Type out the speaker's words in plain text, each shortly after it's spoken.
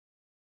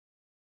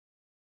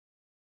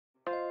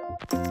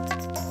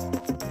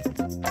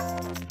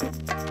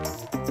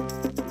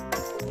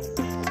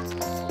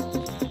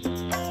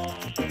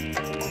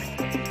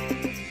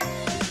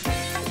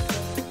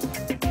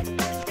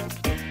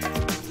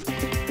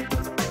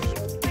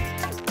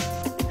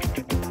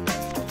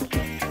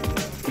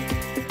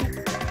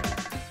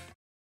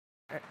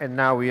And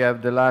now we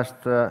have the last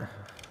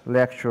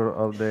lecture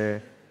of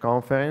the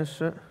conference,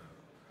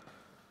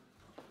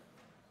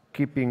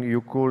 Keeping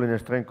You Cool in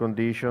Extreme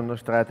Conditions,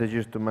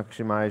 Strategies to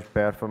Maximize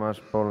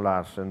Performance, Paul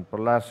Laursen. Paul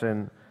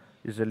Laursen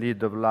is a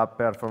lead of Lab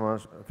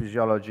Performance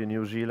Physiology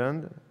New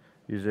Zealand.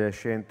 He's a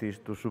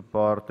scientist to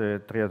support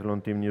the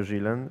Triathlon Team New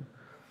Zealand.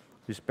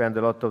 He spent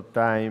a lot of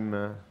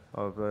time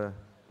of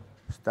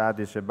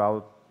studies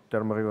about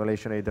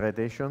thermoregulation and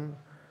hydration.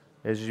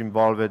 Is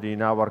involved in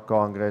our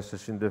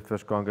congress, in the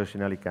first congress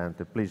in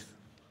Alicante. Please.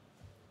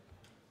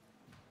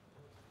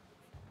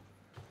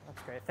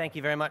 That's great. Thank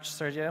you very much,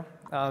 Sergio.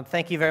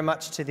 Thank you very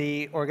much to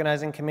the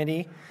organizing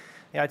committee,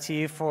 the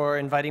ITU, for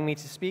inviting me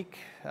to speak.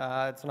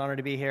 It's an honor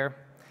to be here.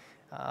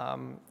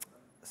 The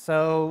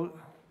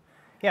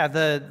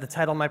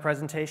title of my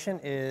presentation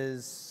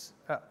is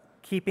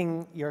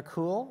Keeping Your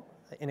Cool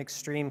in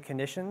Extreme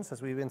Conditions,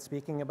 as we've been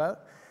speaking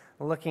about,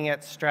 looking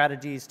at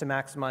strategies to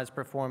maximize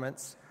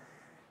performance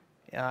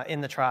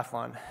in the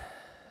triathlon.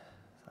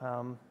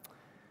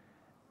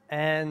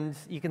 And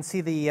you can see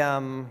the,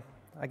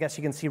 I guess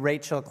you can see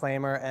Rachel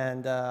Klamer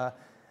and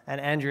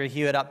Andrea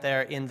Hewitt up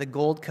there in the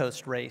Gold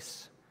Coast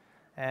race.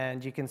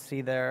 And you can see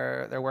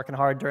they're working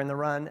hard during the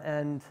run.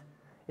 And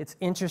it's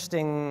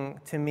interesting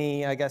to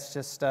me, I guess,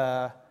 just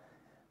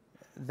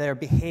their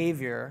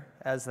behavior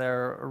as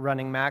they're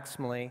running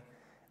maximally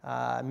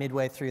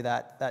midway through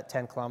that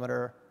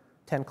 10-kilometer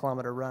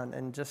run,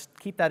 and just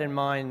keep that in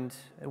mind,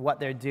 what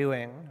they're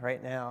doing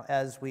right now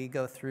as we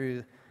go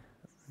through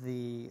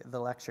the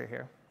lecture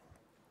here.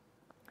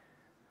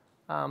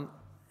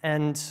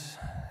 And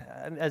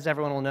as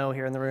everyone will know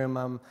here in the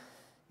room,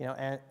 you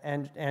know,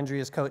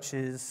 Andrea's coach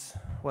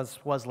was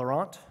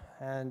Laurent,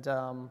 and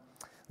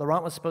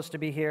Laurent was supposed to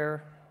be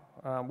here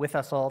with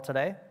us all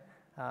today,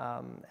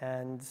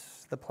 and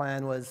the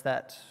plan was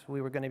that we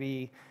were going to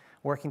be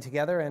working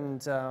together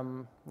and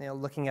you know,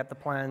 looking at the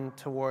plan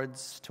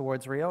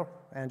towards Rio,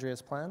 Andrea's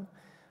plan.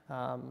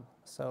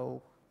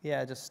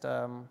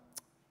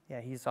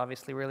 He's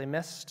obviously really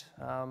missed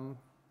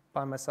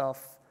by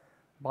myself,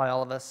 by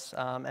all of us,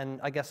 and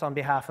I guess on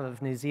behalf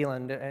of New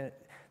Zealand,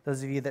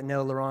 those of you that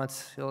know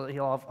Laurent,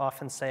 he'll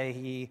often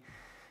say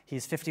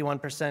he's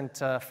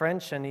 51%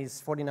 French and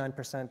he's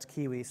 49%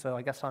 Kiwi. So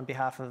I guess on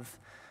behalf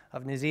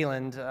of New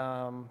Zealand,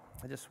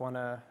 I just want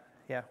to,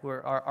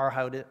 our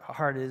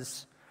heart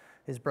is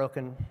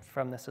broken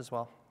from this as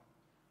well.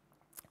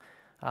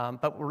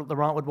 But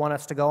Laurent would want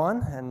us to go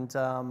on,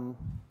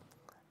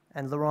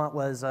 and Laurent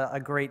was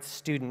a great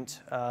student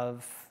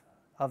of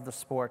the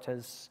sport,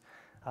 as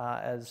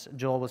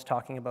Joel was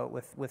talking about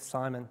with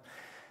Simon.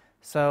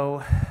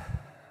 So,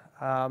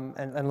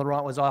 and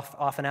Laurent was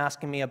often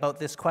asking me about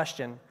this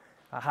question,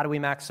 how do we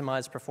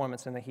maximize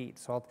performance in the heat?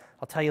 So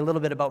I'll tell you a little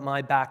bit about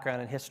my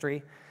background and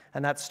history.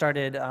 And that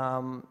started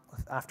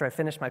after I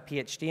finished my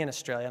PhD in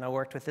Australia, and I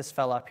worked with this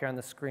fellow up here on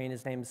the screen.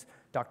 His name's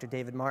Dr.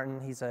 David Martin.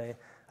 He's a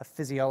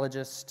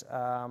physiologist,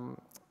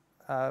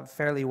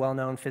 fairly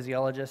well-known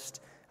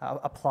physiologist,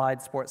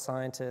 applied sports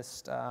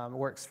scientist,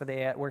 worked for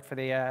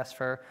the AIS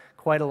for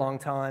quite a long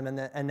time,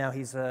 and now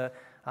he's a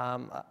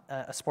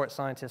sports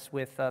scientist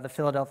with the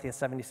Philadelphia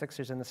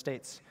 76ers in the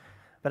States.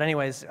 But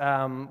anyways,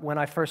 when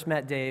I first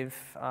met Dave,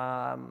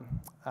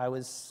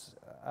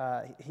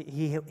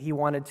 he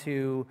wanted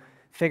to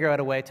figure out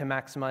a way to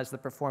maximize the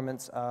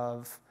performance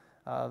of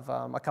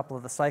a couple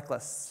of the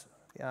cyclists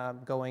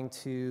going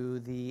to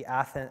the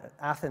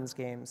Athens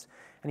Games.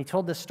 And he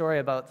told this story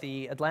about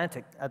the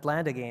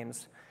Atlanta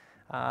Games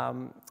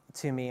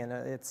to me,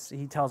 and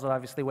he tells it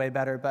obviously way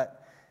better,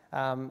 but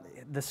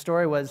the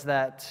story was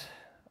that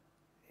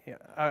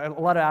a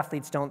lot of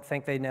athletes don't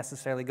think they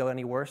necessarily go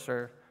any worse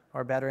or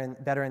better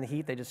in the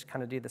heat. They just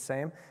kind of do the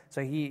same.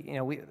 So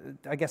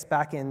I guess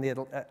back in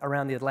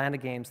around the Atlanta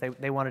Games,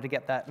 they wanted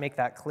to make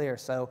that clear.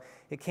 So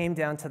it came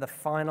down to the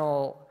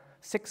final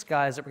 6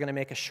 guys that were going to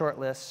make a short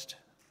list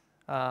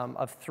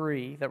of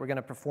 3 that were going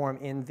to perform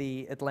in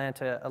the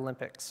Atlanta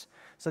Olympics.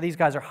 So these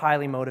guys are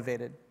highly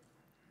motivated,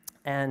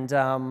 and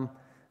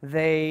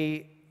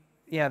they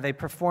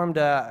performed.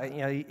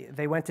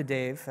 They went to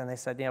Dave and they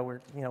said,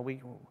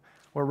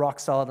 we're rock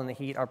solid in the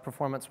heat. Our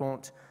performance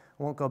won't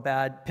go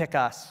bad, pick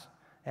us.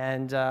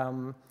 And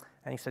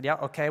he said, yeah,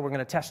 okay, we're going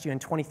to test you in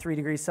 23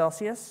 degrees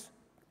Celsius,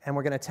 and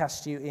we're going to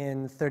test you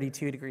in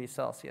 32 degrees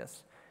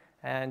Celsius.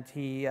 And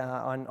he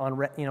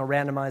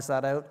randomized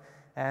that out,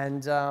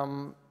 and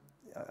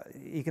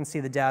you can see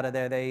the data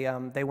there.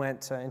 They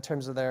went, in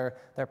terms of their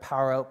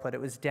power output, it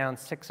was down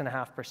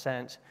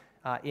 6.5%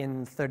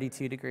 in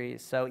 32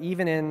 degrees. So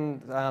even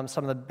in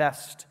some of the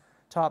best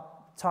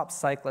top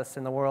cyclists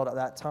in the world at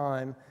that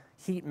time,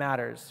 heat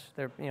matters.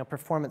 Their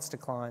performance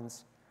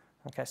declines.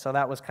 Okay, so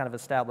that was kind of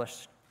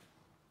established.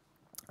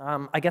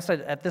 I guess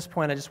at this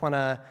point I just want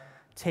to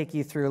take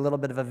you through a little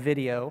bit of a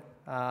video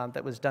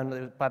that was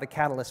done by the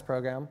Catalyst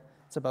program.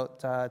 It's about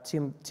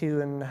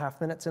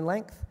 2.5 minutes in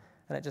length,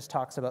 and it just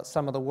talks about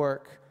some of the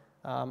work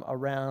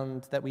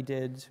that we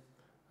did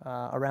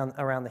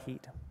around the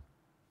heat.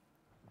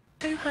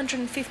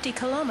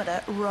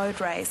 250-kilometre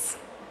road race.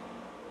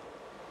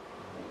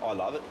 I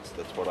love it.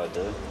 That's what I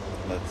do.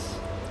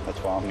 That's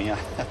why I'm here.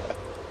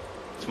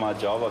 It's my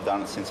job. I've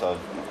done it since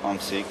I'm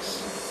 6.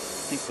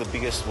 I think the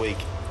biggest week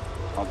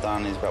I've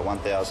done is about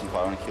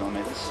 1,500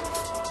 kilometres.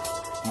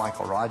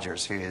 Michael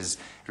Rogers, who is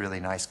a really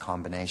nice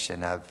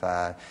combination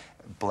of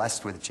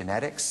blessed with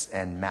genetics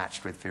and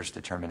matched with fierce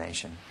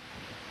determination.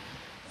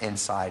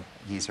 Inside,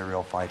 he's a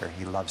real fighter.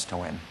 He loves to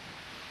win.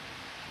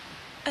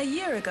 A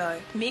year ago,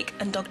 Mick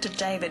and Dr.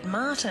 David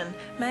Martin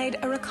made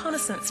a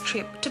reconnaissance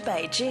trip to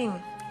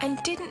Beijing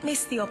and didn't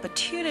miss the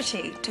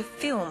opportunity to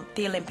film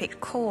the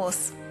Olympic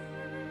course.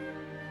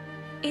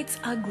 It's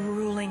a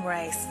grueling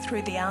race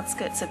through the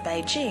outskirts of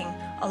Beijing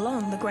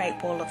along the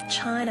Great Wall of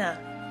China,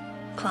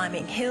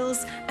 climbing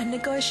hills and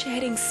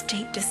negotiating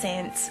steep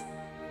descents.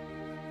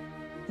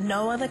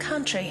 No other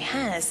country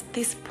has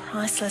this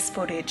priceless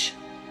footage.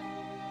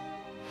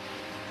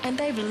 And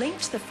they've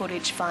linked the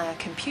footage via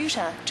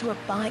computer to a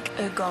bike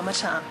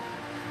ergometer.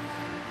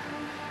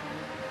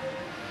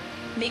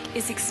 Mick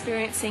is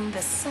experiencing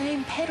the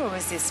same pedal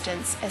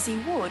resistance as he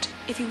would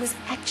if he was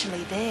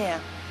actually there.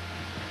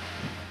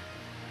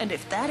 And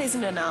if that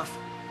isn't enough,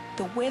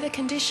 the weather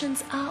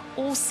conditions are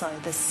also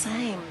the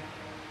same.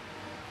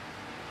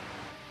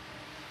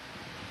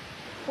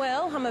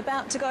 Well, I'm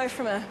about to go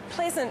from a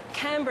pleasant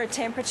Canberra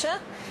temperature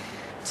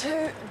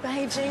to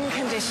Beijing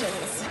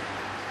conditions.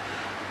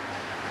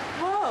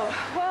 Whoa,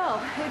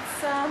 well,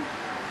 it's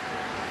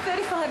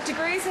 35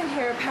 degrees in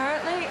here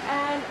apparently,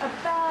 and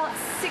about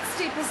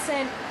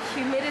 60%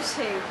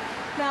 humidity.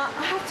 Now,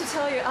 I have to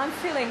tell you, I'm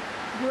feeling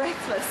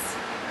breathless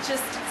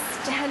just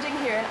standing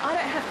here, and I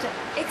don't have to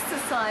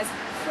exercise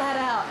flat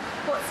out.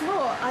 What's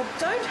more, I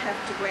don't have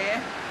to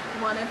wear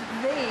one of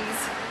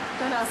these.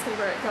 Don't ask me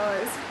where it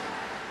goes.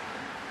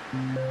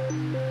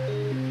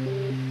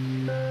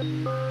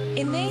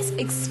 In these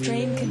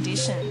extreme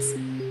conditions,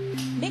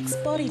 Mick's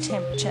body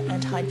temperature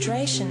and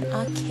hydration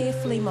are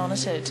carefully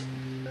monitored.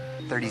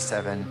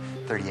 37,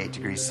 38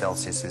 degrees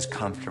Celsius is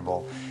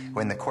comfortable.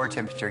 When the core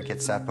temperature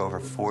gets up over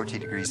 40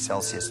 degrees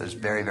Celsius, there's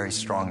very, very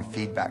strong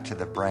feedback to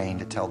the brain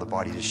to tell the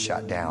body to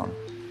shut down.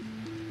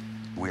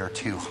 We are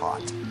too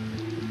hot.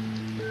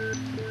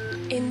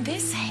 In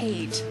this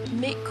heat,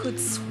 Mick could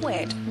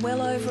sweat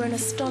well over an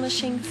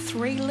astonishing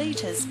 3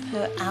 litres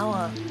per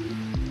hour.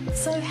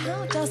 So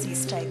how does he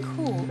stay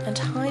cool and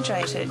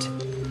hydrated?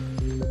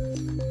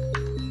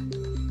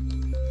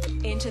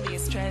 Enter the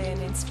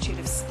Australian Institute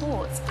of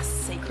Sport's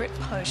secret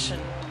potion.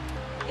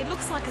 It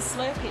looks like a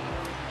Slurpee.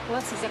 Well,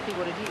 that's exactly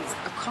what it is,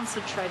 a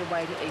concentrated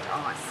way to eat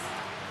ice.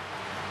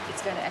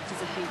 It's going to act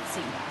as a heat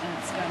sink and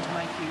it's going to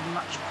make you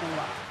much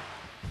cooler.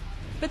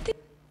 But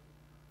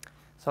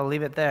So I'll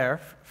leave it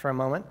there for a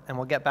moment, and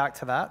we'll get back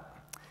to that.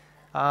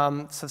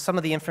 So some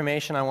of the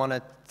information I want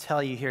to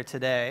tell you here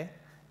today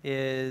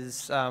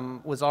was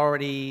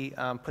already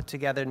put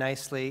together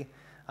nicely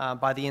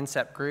by the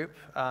INSEP group,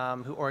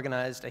 who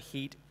organized a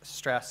heat,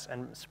 stress,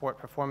 and sport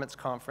performance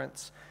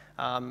conference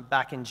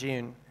back in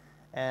June.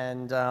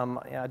 And I'll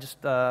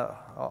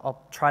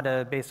try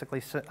to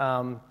basically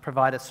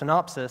provide a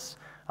synopsis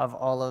of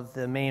all of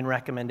the main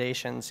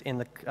recommendations in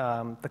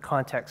the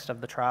context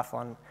of the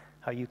triathlon,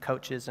 how you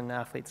coaches and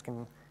athletes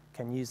can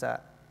use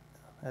that,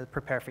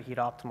 prepare for heat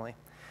optimally.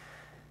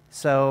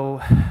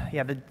 So,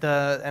 yeah,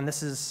 and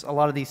this is a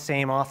lot of these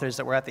same authors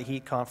that were at the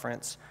heat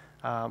conference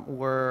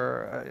put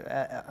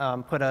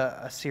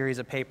a series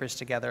of papers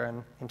together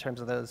in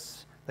terms of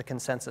the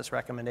consensus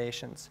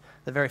recommendations.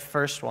 The very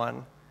first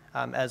one,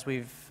 as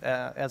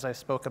I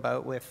spoke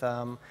about with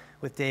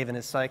Dave and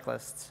his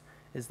cyclists,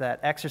 is that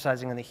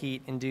exercising in the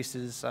heat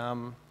induces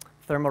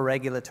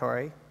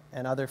thermoregulatory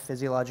and other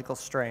physiological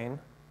strain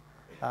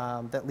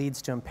that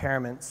leads to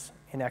impairments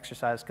in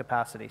exercise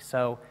capacity.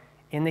 So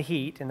in the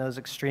heat, in those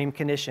extreme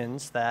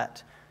conditions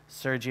that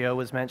Sergio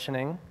was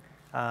mentioning,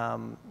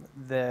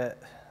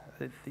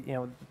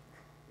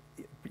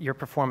 your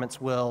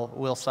performance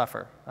will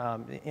suffer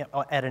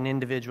at an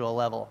individual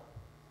level.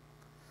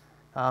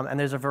 And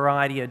there's a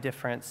variety of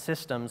different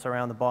systems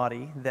around the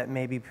body that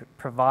may be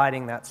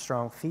providing that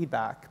strong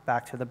feedback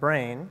back to the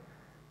brain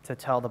to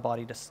tell the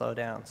body to slow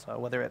down. So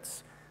whether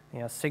it's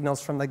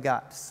signals from the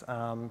guts,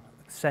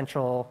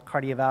 central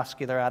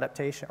cardiovascular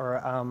adaptation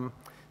or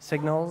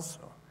signals,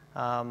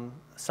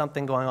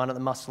 something going on at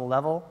the muscle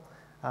level,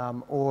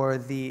 or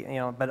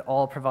but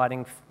all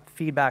providing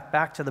feedback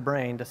back to the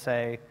brain to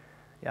say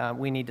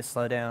we need to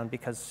slow down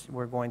because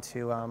we're going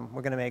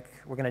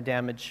to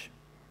damage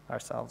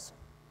ourselves.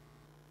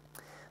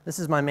 This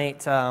is my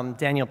mate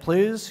Daniel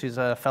Plews, who's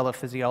a fellow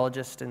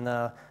physiologist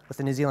with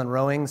the New Zealand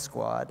rowing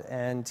squad,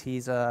 and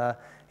he's a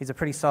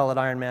pretty solid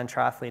Ironman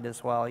triathlete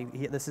as well.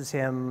 This is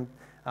him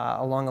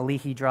along a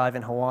Leahy Drive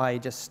in Hawaii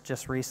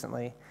just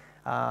recently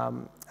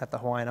at the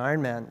Hawaiian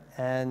Ironman,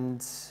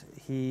 and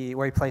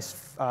where he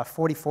placed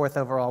 44th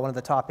overall, one of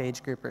the top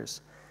age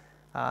groupers.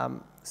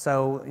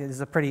 So it's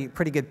a pretty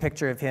good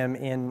picture of him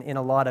in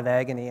a lot of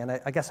agony. And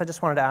I guess I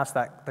just wanted to ask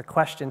the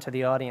question to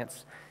the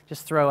audience.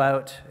 Just throw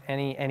out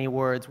any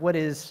words. What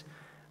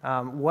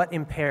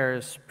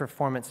impairs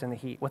performance in the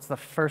heat? What's the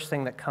first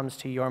thing that comes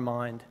to your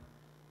mind?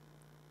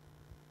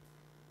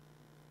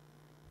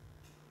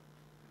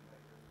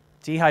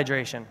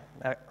 Dehydration.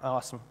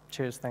 Awesome.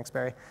 Cheers. Thanks,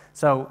 Barry.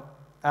 So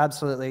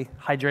absolutely,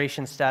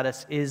 hydration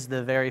status is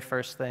the very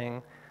first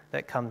thing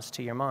that comes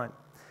to your mind.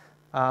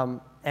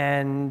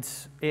 And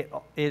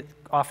it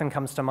often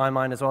comes to my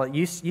mind as well. It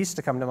used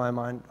to come to my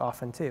mind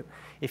often too.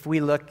 If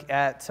we look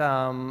at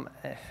a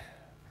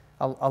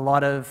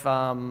lot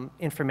of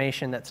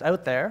information that's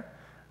out there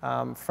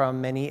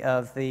from many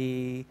of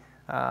the,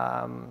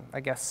 I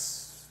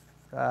guess,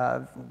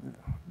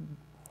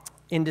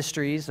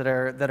 industries that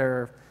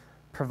are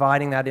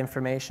providing that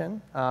information.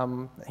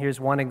 Here's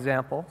one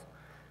example.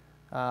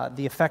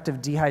 The effect of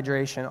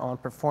dehydration on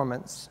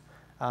performance,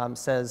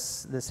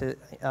 says this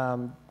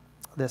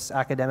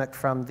academic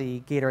from the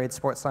Gatorade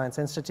Sports Science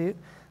Institute,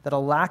 that a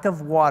lack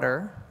of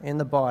water in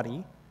the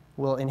body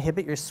will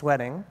inhibit your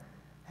sweating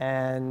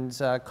and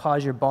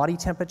cause your body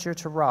temperature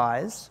to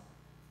rise,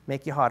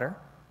 make you hotter,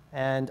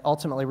 and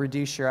ultimately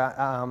reduce your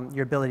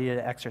ability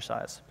to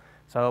exercise.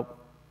 So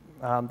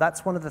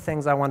that's one of the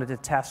things I wanted to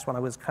test when I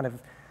was kind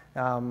of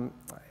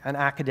an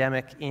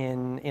academic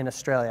in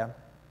Australia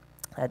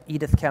at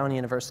Edith County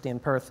University in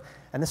Perth.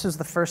 And this was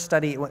the first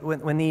study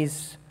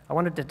I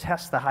wanted to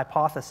test the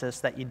hypothesis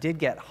that you did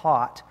get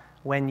hot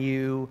when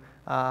you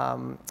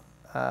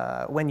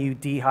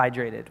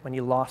dehydrated, when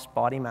you lost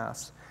body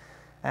mass.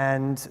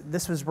 And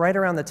this was right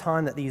around the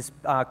time that these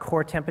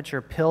core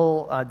temperature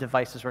pill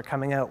devices were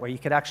coming out, where you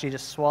could actually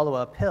just swallow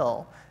a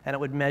pill and it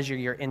would measure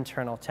your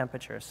internal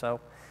temperature. So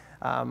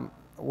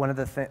one of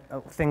the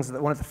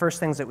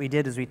first things that we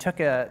did is we took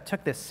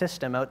this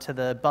system out to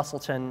the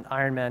Bustleton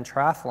Ironman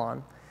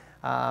Triathlon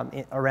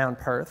around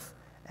Perth,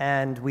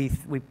 and we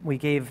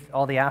gave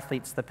all the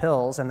athletes the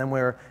pills, and then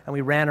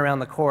we ran around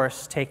the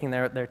course taking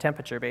their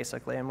temperature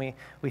basically, and we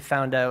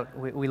found out,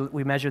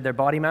 we measured their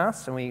body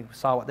mass and we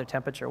saw what their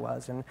temperature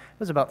was, and it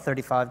was about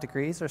 35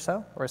 degrees or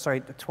so,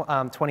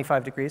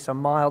 25 degrees, so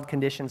mild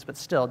conditions but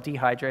still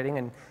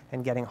dehydrating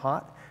and getting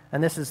hot.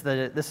 And this is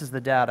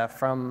the data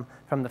from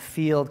the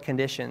field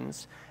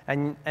conditions,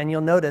 and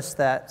you'll notice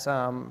that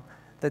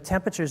the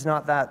temperature is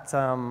not that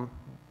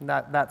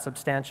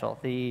substantial.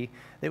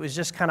 It was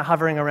just kind of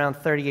hovering around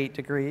 38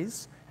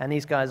 degrees, and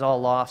these guys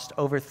all lost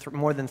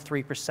more than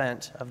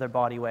 3% of their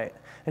body weight.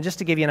 And just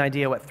to give you an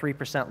idea what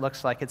 3%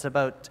 looks like, it's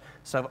about,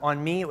 so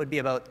on me it would be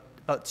about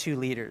 2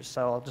 liters.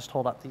 So I'll just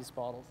hold up these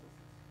bottles.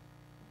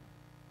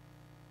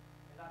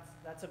 And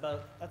that's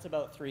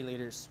about 3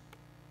 liters.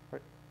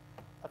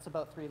 That's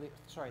about 3%, 2 liters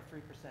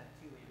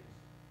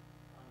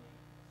on me.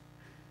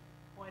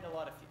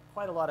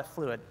 Quite a lot of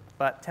fluid,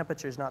 but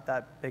temperature is not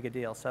that big a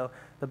deal. So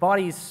the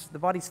body's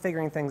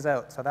figuring things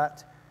out. So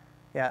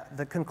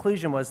the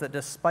conclusion was that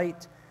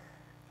despite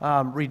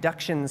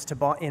reductions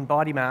in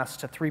body mass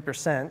to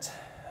 3%,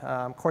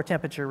 core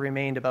temperature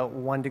remained about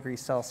 1 degree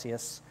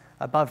Celsius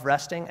above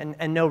resting,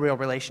 and no real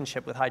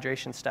relationship with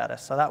hydration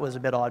status. So that was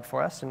a bit odd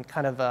for us and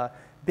kind of a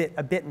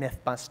bit myth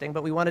busting,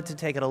 but we wanted to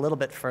take it a little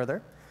bit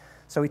further.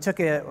 So we took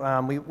it,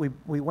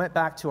 we went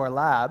back to our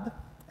lab,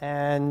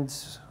 and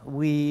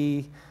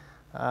we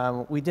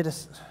did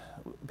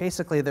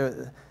basically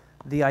the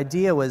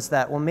idea was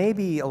that, well,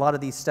 maybe a lot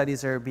of these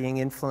studies are being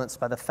influenced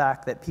by the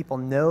fact that people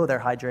know their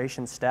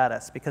hydration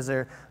status, because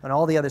in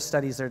all the other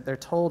studies, they're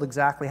told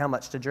exactly how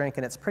much to drink,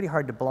 and it's pretty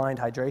hard to blind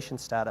hydration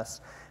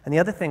status. And the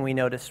other thing we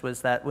noticed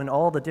was that when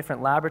all the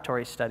different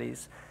laboratory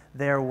studies,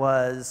 there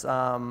was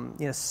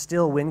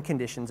still wind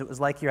conditions. It was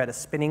like you're at a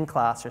spinning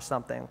class or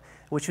something,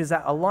 which was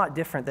a lot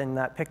different than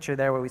that picture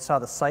there where we saw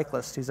the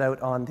cyclist who's out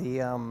on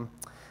the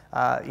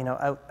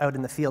out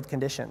in the field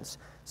conditions.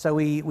 So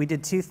we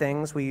did 2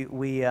 things.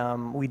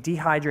 We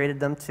dehydrated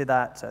them to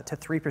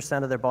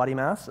 3% of their body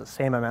mass, the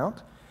same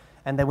amount,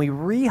 and then we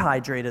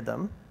rehydrated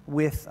them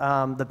with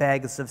the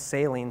bags of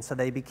saline, so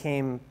they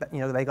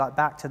they got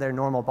back to their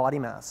normal body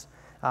mass.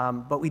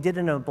 But we did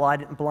it in a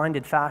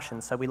blinded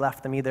fashion, so we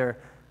left them either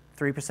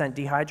 3%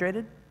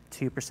 dehydrated,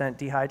 2%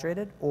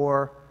 dehydrated,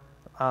 or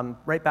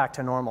right back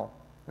to normal.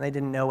 And they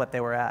didn't know what they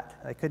were at.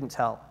 They couldn't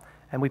tell.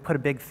 And we put a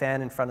big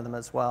fan in front of them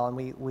as well, and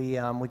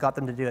we got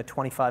them to do a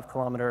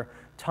 25-kilometer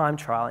time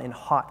trial in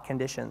hot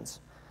conditions.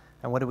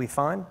 And what did we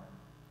find?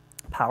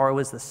 Power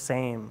was the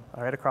same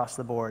right across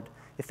the board.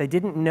 If they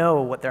didn't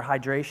know what their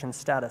hydration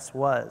status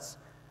was,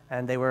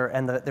 and there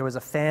was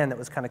a fan that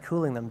was kind of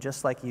cooling them,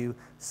 just like you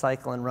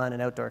cycle and run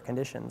in outdoor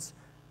conditions,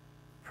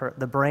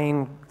 the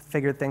brain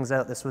figured things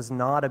out. This was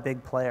not a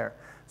big player.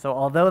 So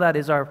although that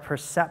is our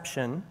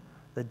perception,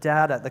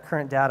 the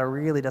current data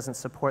really doesn't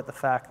support the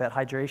fact that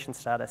hydration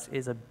status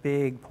is a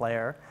big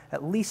player,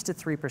 at least at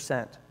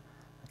 3%.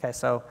 Okay,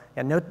 so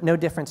no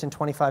difference in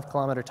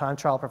 25-kilometer time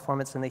trial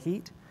performance in the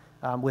heat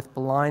with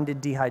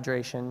blinded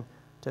dehydration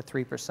to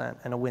 3%,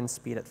 and a wind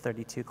speed at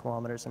 32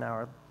 kilometers an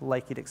hour,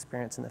 like you'd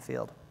experience in the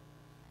field.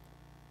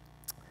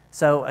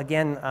 So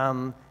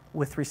again,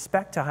 with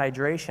respect to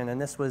hydration,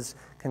 and this was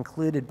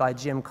concluded by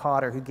Jim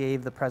Cotter, who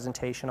gave the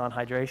presentation on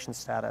hydration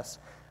status,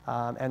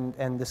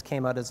 and this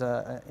came out as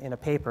in a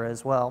paper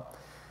as well.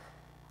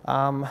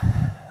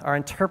 Our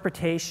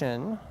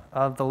interpretation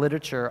of the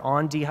literature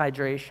on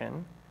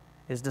dehydration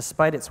is,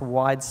 despite its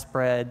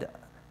widespread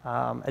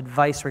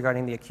advice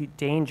regarding the acute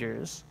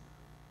dangers,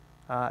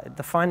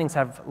 the findings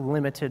have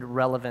limited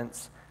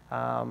relevance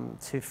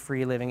to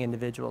free-living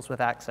individuals with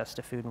access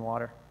to food and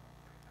water.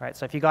 All right,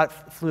 so if you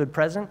got fluid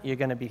present, you're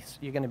going to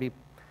be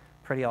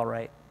pretty all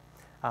right.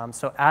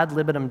 So ad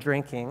libitum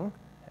drinking,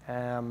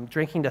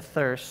 drinking to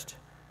thirst,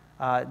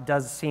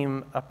 does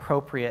seem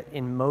appropriate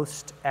in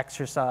most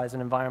exercise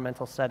and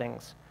environmental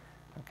settings.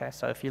 Okay,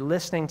 so if you're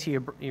listening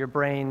to your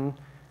brain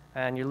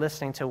and you're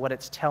listening to what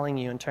it's telling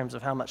you in terms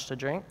of how much to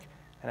drink,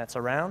 and it's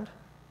around,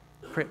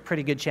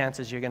 pretty good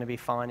chances you're going to be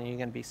fine and you're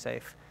going to be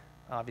safe.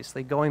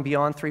 Obviously, going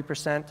beyond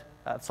 3%,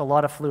 it's a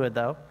lot of fluid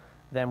though,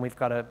 then we've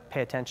got to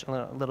pay attention,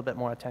 a little bit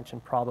more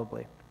attention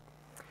probably.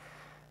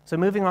 So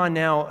moving on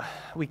now,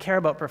 we care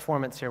about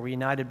performance here. We're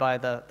united by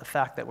the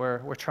fact that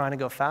we're trying to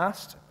go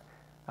fast.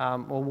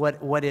 Well,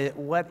 what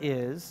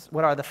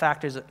are the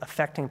factors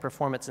affecting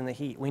performance in the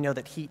heat? We know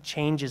that heat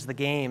changes the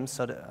game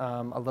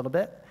a little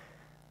bit.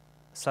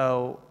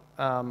 So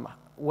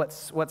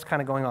what's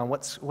kind of going on?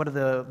 What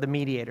are the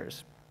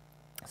mediators?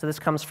 So this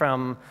comes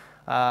from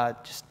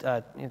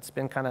it's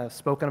been kind of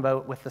spoken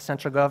about with the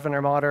central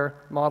governor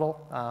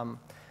model.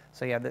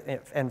 So yeah,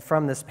 and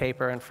from this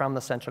paper and from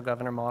the central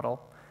governor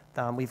model,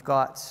 we've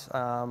got,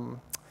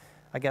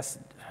 I guess,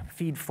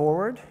 feed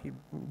forward,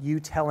 you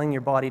telling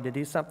your body to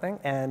do something,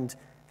 and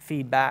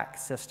feedback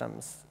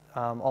systems,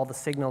 all the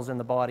signals in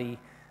the body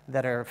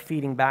that are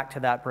feeding back to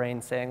that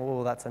brain saying,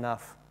 oh, that's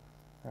enough,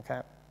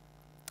 okay?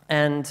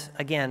 And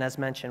again, as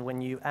mentioned,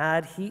 when you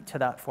add heat to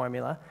that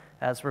formula,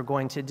 as we're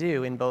going to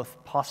do in both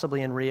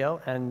possibly in Rio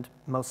and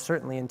most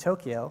certainly in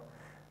Tokyo,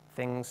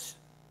 things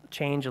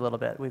change a little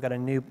bit. We've got a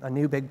new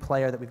big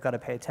player that we've got to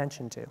pay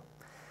attention to.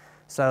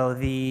 So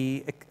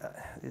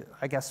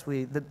I guess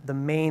the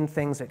main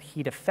things that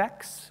heat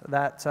affects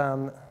that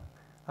on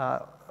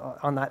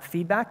that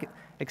feedback,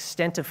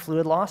 extent of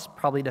fluid loss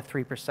probably to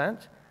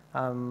 3%.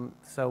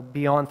 So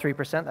beyond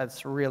 3%,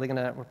 that's really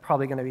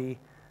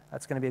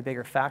that's going to be a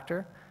bigger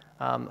factor.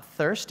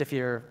 Thirst, if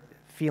you're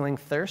feeling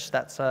thirst,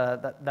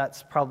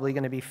 that's probably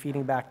going to be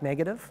feeding back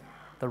negative.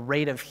 The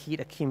rate of heat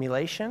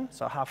accumulation,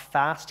 so how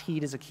fast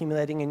heat is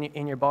accumulating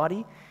in your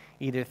body,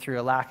 either through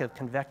a lack of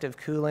convective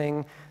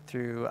cooling,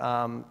 through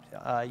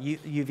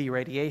UV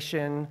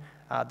radiation,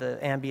 the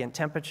ambient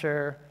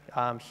temperature,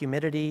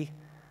 humidity,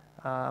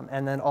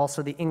 and then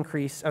also the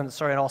increase, and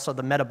also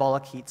the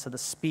metabolic heat, so the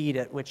speed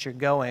at which you're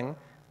going.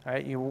 All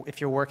right,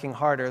 if you're working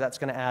harder, that's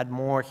going to add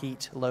more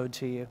heat load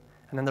to you.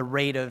 And then the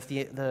rate of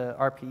the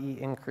RPE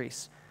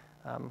increase,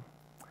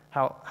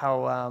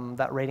 how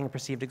that rating of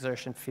perceived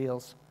exertion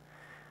feels.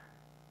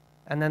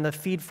 And then the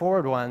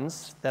feed-forward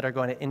ones that are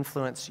going to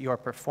influence your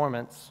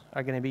performance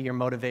are going to be your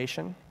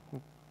motivation,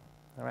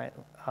 all right,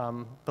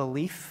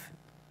 belief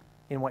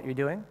in what you're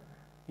doing,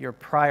 your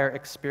prior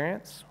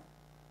experience,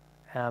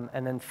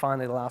 and then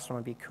finally the last one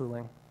would be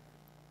cooling.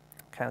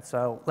 Okay,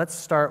 so let's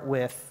start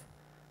with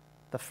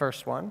the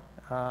first one.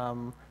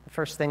 The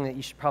first thing that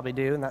you should probably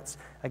do, and that's,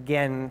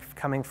 again,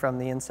 coming from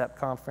the INSEP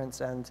conference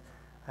and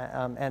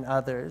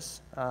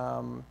others,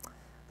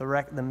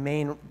 the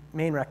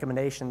main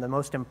recommendation, the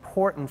most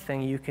important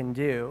thing you can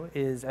do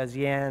is, as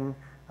Jan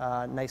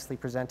nicely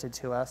presented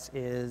to us,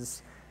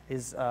 the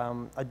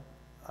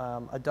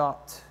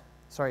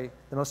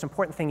most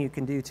important thing you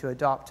can do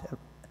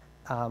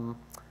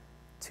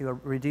to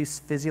reduce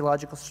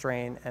physiological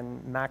strain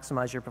and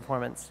maximize your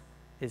performance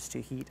is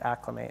to heat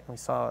acclimate. And we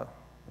saw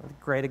a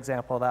great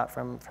example of that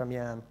from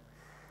Jan.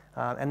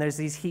 And there's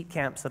these heat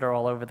camps that are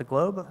all over the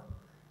globe.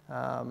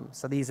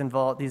 So these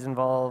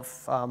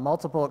involve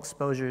multiple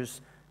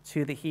exposures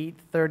to the heat,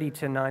 30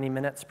 to 90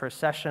 minutes per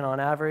session on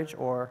average,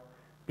 or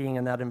being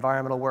in that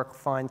environmental work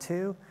fine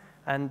too.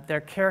 And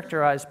they're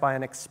characterized by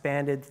an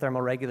expanded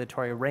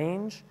thermoregulatory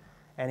range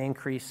and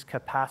increased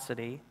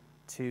capacity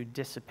to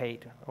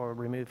dissipate or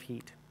remove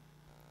heat.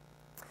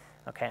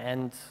 Okay,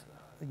 and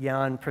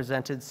Jan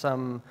presented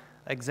some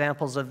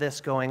examples of this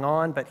going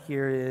on, but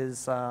here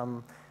is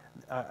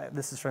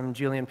this is from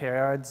Julien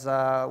Perriard's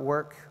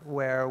work,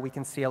 where we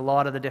can see a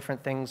lot of the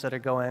different things that are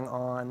going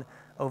on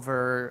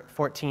over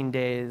 14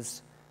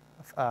 days.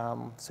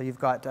 So you've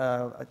got,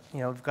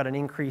 you've got an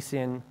increase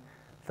in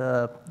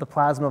the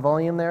plasma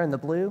volume there in the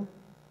blue.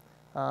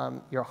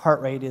 Your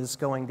heart rate is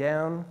going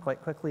down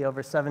quite quickly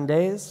over 7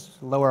 days,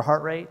 lower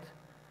heart rate.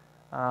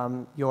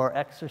 Your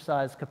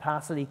exercise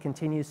capacity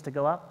continues to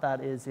go up.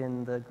 That is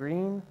in the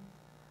green.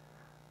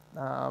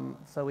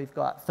 So we've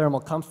got thermal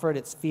comfort.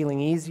 It's feeling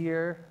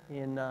easier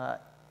in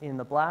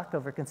the black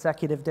over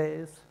consecutive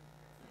days.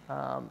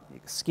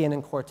 Skin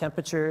and core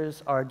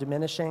temperatures are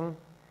diminishing.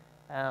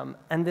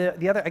 And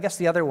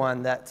the other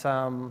one that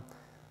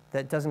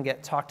that doesn't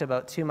get talked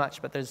about too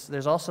much, but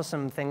there's also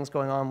some things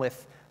going on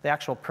with the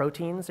actual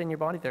proteins in your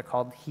body. They're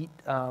called heat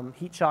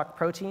shock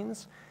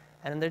proteins,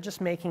 and they're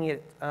just making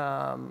it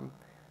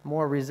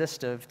more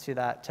resistive to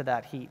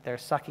that heat. They're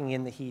sucking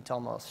in the heat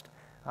almost.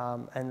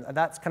 And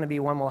that's going to be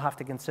one we'll have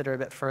to consider a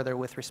bit further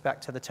with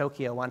respect to the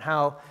Tokyo one.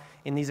 How,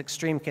 in these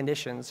extreme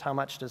conditions, how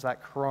much does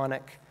that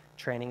chronic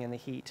training in the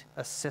heat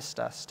assist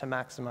us to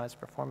maximize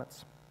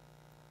performance?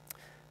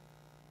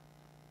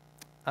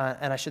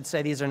 And I should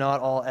say these are not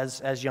all,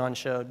 as Jan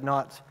showed,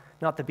 not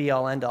the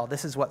be-all, end-all.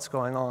 This is what's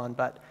going on,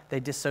 but they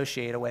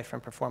dissociate away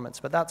from performance.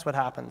 But that's what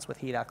happens with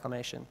heat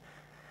acclimation.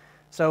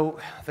 So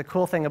the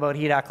cool thing about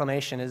heat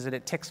acclimation is that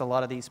it ticks a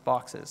lot of these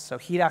boxes. So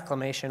heat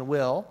acclimation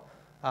will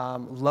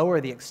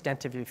lower the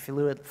extent of your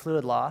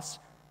fluid loss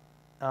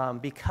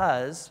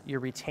because you're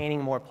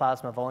retaining more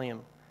plasma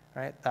volume,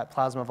 right? That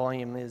plasma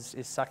volume is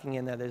sucking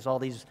in there. There's all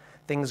these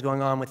things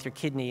going on with your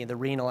kidney, the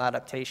renal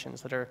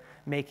adaptations that are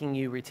making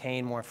you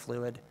retain more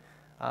fluid.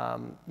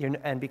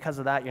 And because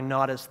of that, you're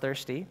not as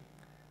thirsty,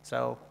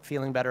 so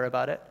feeling better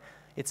about it.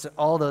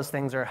 All those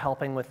things are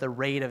helping with the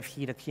rate of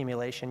heat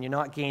accumulation. You're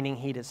not gaining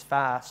heat as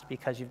fast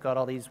because you've got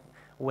all these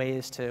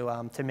ways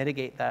to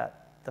mitigate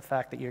the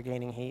fact that you're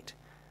gaining heat.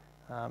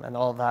 And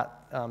all of that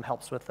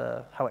helps with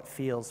how it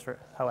feels,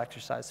 how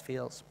exercise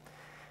feels.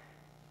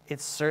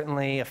 It's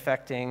certainly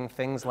affecting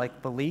things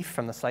like belief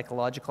from the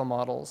psychological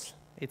models.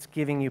 It's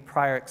giving you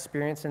prior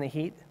experience in the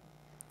heat,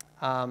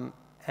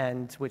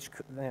 and which,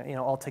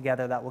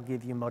 altogether that will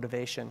give you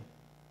motivation.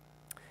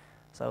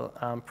 So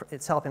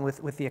it's helping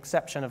with the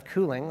exception of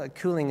cooling. Like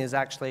cooling is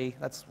actually,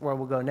 that's where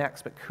we'll go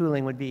next, but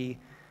cooling would be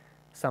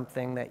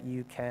something that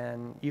you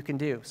can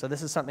do. So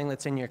this is something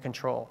that's in your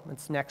control.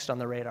 It's next on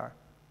the radar.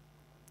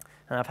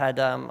 And I've had,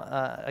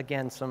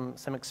 again, some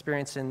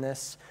experience in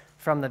this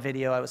from the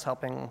video. I was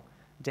helping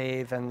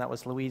Dave, and that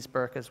was Louise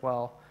Burke as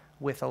well,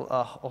 with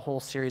a whole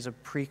series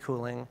of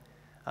pre-cooling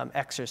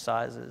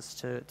exercises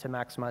to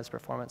maximize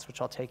performance,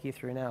 which I'll take you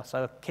through now.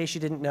 So in case you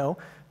didn't know,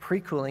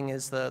 pre-cooling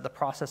is the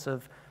process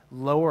of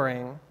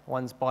lowering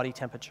one's body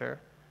temperature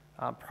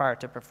prior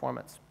to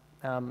performance.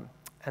 And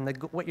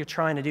what you're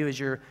trying to do is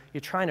you're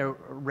trying to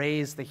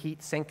raise the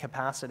heat sink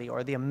capacity,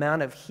 or the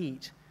amount of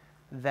heat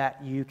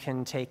that you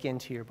can take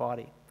into your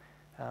body.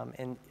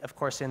 And of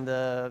course, in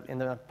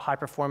the high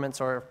performance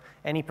or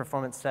any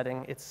performance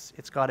setting,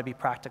 it's got to be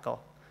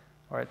practical,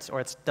 or it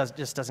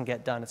just doesn't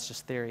get done. It's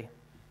just theory.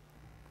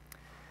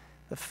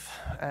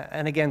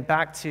 And again,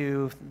 back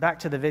to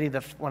the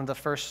video. When I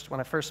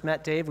first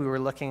met Dave, we were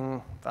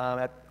looking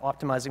at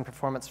optimizing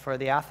performance for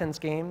the Athens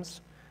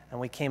Games, and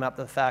we came up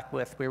with the fact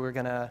we were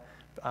going to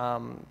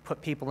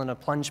put people in a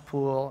plunge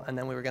pool, and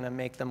then we were going to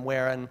make them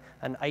wear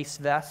an ice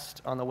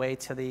vest on the way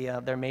to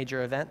their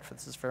major event.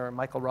 This is for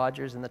Michael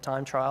Rogers in the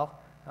time trial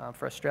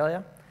for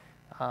Australia,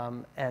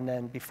 and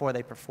then before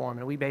they perform.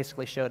 And we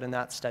basically showed in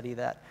that study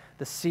that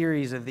the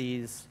series of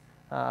these,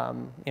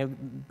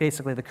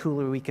 basically the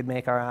cooler we could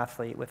make our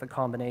athlete with a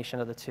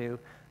combination of the two,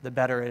 the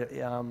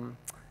better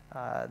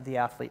the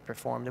athlete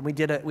performed.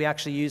 And we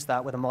actually used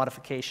that with a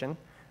modification,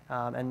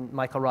 and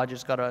Michael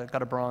Rogers got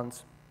a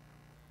bronze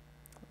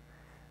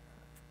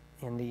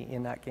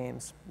in that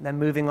games. Then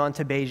moving on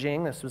to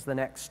Beijing, this was the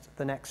next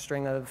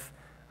string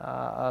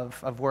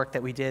of work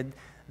that we did.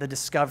 The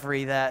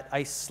discovery that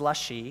ice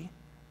slushy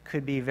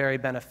could be very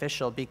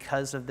beneficial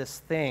because of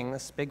this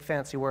big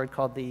fancy word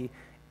called the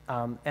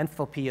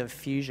enthalpy of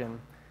fusion,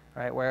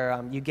 right?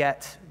 Where you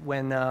get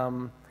when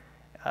a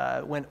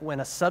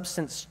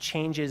substance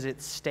changes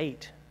its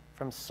state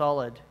from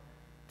solid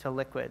to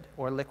liquid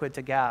or liquid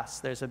to gas,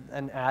 there's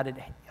an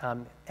added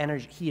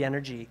heat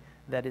energy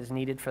that is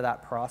needed for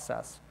that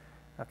process.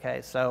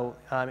 Okay, so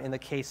in the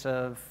case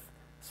of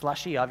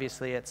slushy,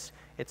 obviously it's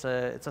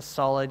a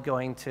solid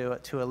going to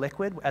a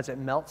liquid as it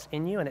melts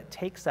in you, and it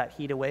takes that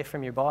heat away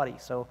from your body.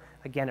 So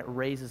again, it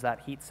raises that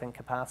heat sink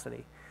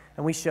capacity.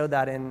 And we showed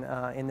that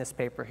in this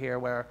paper here,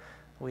 where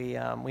we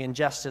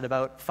ingested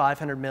about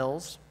 500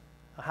 mils,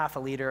 a half a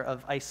liter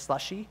of ice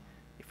slushy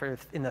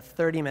in the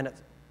 30-minute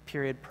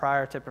period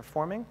prior to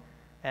performing,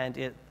 and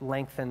it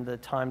lengthened the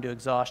time to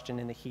exhaustion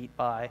in the heat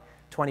by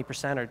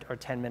 20% or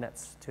 10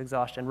 minutes to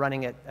exhaustion,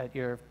 running it at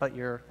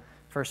your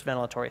first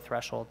ventilatory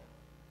threshold.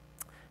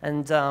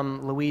 And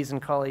Louise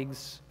and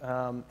colleagues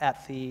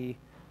at the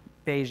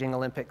Beijing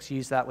Olympics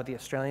used that with the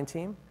Australian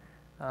team.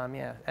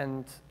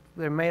 And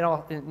they're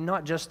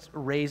not just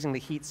raising the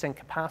heat sink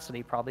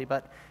capacity probably,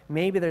 but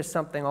maybe there's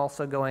something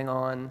also going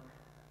on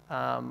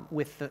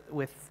with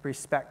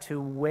respect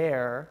to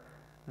where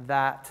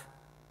that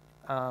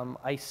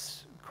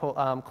ice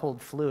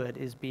cold fluid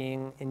is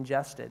being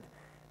ingested.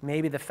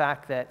 Maybe the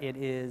fact that it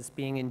is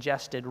being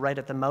ingested right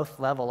at the mouth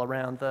level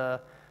around the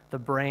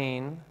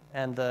brain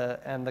and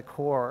the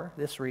core,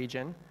 this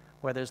region,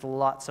 where there's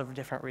lots of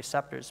different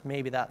receptors,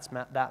 maybe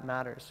that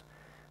matters.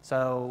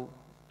 So,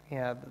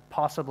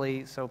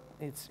 possibly. So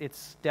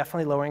it's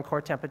definitely lowering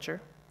core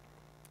temperature.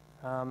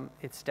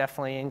 It's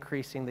definitely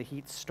increasing the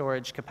heat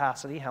storage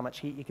capacity, how much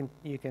heat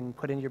you can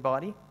put in your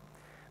body.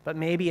 But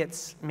maybe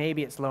it's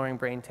lowering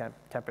brain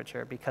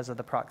temperature because of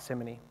the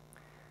proximity.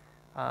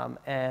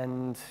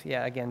 And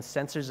yeah, again,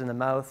 sensors in the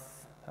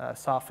mouth,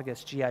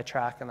 esophagus, GI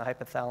tract, and the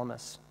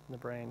hypothalamus in the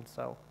brain.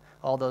 So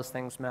all those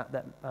things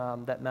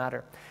that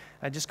matter.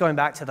 Just going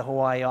back to the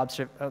Hawaii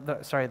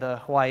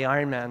the Hawaii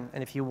Ironman,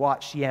 and if you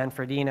watch Jan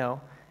Frodeno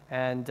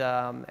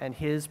and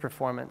his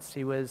performance,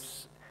 it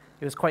was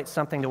quite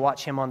something to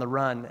watch him on the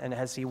run. And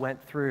as he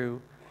went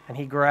through, and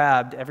he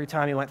grabbed every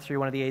time he went through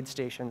one of the aid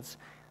stations,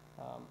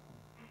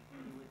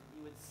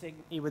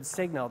 he would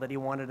signal that he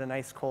wanted an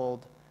ice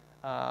cold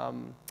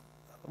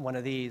one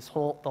of these,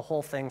 the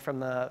whole thing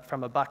from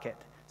a bucket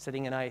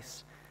sitting in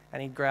ice,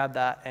 and he'd grab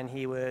that and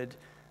he would.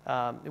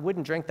 It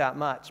wouldn't drink that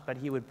much, but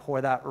he would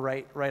pour that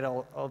right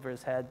all over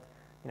his head,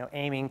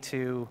 aiming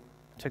to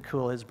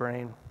cool his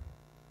brain.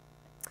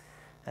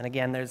 And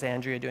again, there's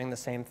Andrea doing the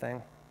same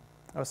thing.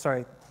 Oh,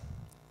 sorry.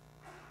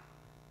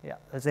 Yeah,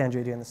 there's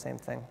Andrea doing the same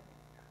thing.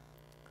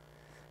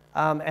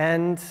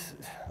 And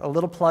a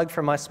little plug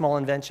for my small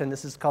invention.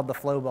 This is called the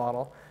Flow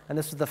Bottle. And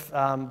this is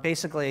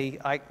basically,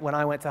 when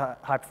I went to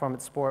high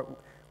performance sport,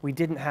 we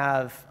didn't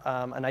have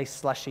an ice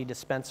slushy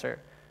dispenser.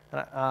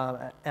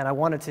 And I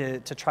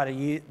wanted to try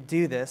to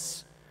do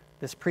this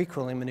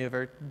pre-cooling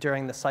maneuver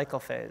during the cycle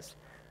phase.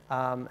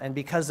 And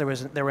because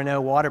there were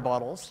no water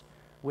bottles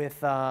with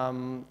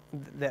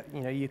that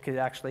you could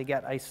actually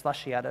get ice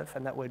slushy out of,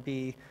 and that would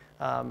be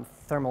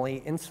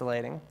thermally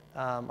insulating,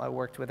 I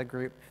worked with a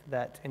group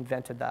that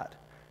invented that.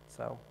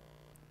 So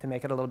to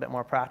make it a little bit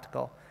more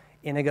practical,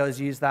 Inigo's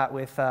used that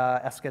with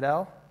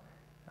Escadel,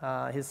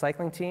 his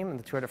cycling team, in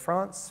the Tour de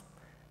France.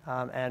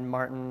 And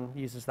Martin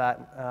uses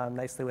that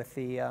nicely with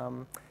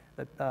the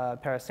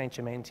Paris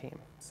Saint-Germain team.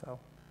 So,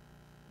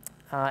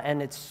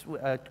 and it's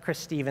Chris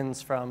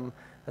Stevens from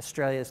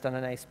Australia has done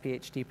a nice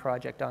PhD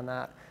project on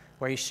that,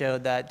 where he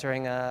showed that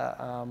during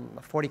a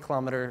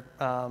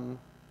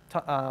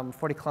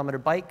 40-kilometer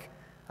bike,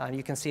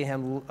 you can see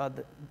him.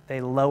 They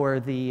lower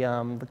the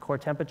core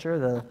temperature,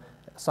 the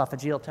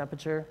esophageal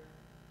temperature.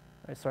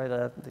 Sorry,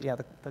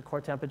 the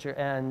core temperature,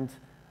 and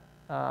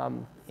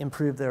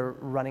improve their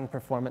running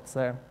performance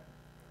there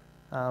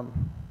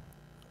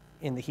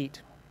in the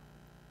heat.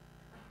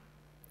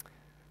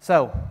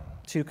 So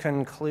to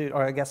conclude,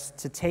 or I guess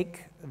to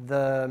take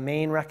the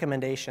main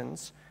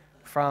recommendations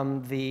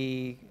from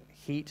the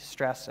Heat,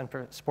 Stress, and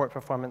Sport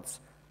Performance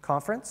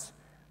Conference,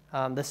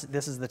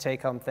 this is the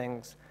take-home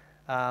things.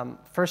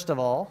 First of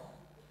all,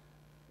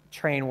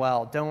 train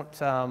well.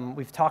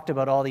 We've talked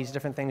about all these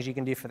different things you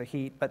can do for the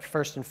heat, but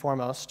first and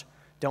foremost,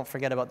 don't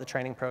forget about the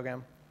training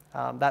program.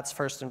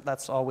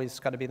 That's always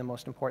got to be the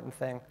most important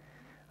thing.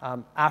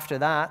 After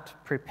that,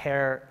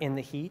 prepare in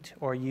the heat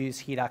or use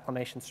heat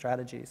acclimation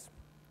strategies.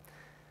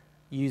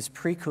 Use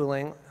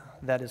pre-cooling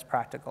that is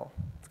practical.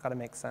 It's got to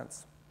make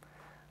sense.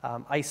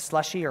 Ice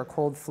slushy or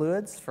cold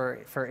fluids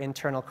for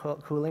internal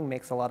cooling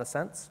makes a lot of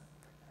sense.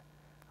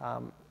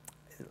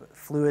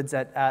 Fluids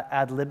at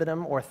ad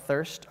libitum or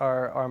thirst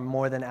are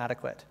more than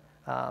adequate.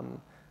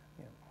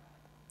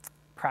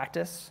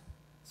 Practice.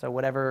 So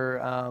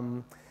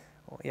whatever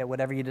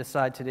you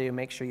decide to do,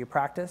 make sure you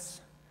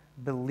practice.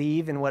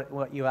 Believe in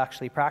what you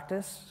actually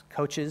practice.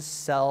 Coaches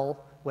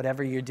sell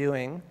whatever you're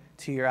doing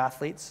to your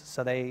athletes,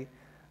 so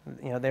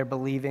they're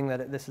believing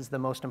that this is the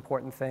most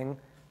important thing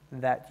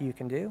that you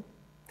can do.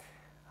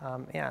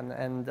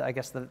 And I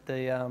guess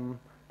the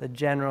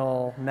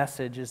general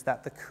message is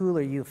that the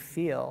cooler you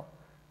feel,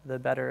 the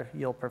better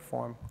you'll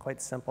perform.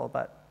 Quite simple,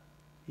 but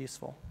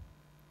useful.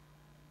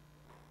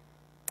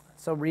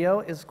 So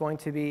Rio is going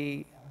to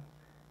be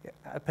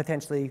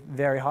potentially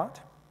very hot.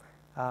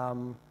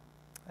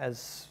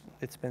 As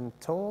it's been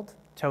told,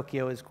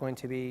 Tokyo is going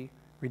to be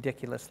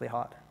ridiculously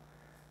hot.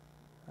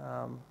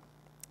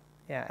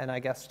 And I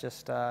guess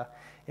just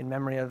in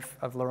memory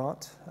of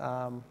Laurent,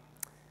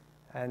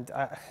 and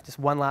just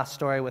one last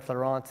story with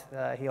Laurent.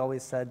 He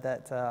always said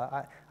that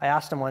I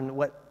asked him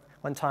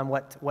one time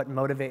what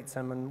motivates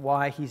him and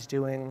why he's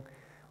doing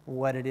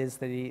what it is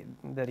that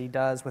he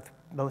does, with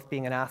both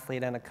being an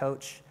athlete and a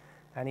coach.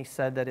 And he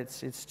said that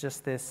it's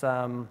just this.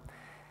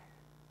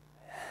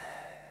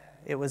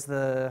 It was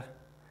the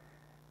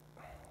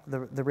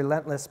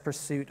relentless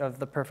pursuit of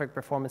the perfect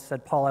performance.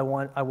 Said, Paul,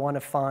 I want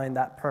to find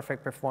that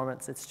perfect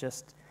performance.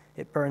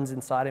 It burns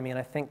inside of me, and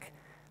I think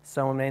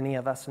so many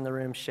of us in the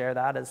room share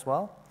that as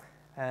well.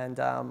 And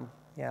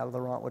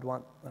Laurent would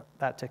want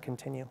that to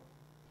continue.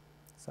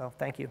 So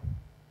thank you.